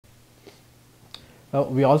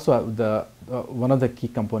We also have the one of the key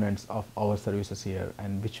components of our services here,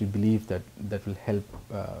 and which we believe that will help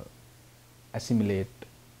assimilate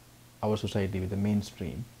our society with the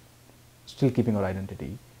mainstream, still keeping our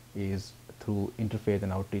identity, is through interfaith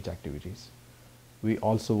and outreach activities. We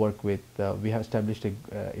also work with, we have established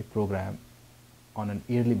a program on an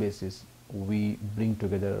yearly basis. We bring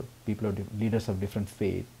together people of leaders of different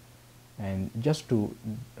faith, and just to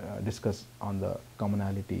discuss on the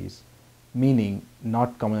commonalities, meaning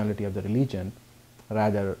not commonality of the religion,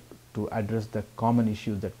 rather to address the common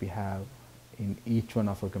issues that we have in each one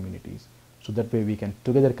of our communities. So that way we can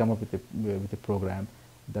together come up with a program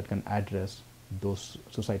that can address those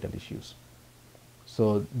societal issues.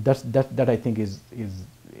 So that I think is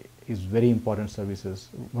very important services,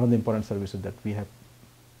 one of the important services that we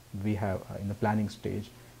have in the planning stage,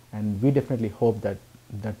 and we definitely hope that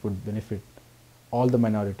that would benefit all the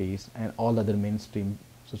minorities and all other mainstream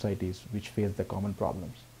societies which face the common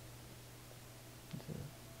problems.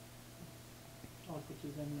 और कुछ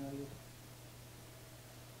design में आ रही है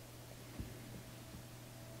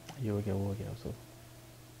ये हो गया, वो हो गया, so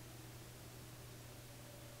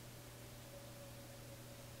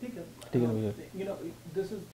ठीक है ठीक है भैया। you know this is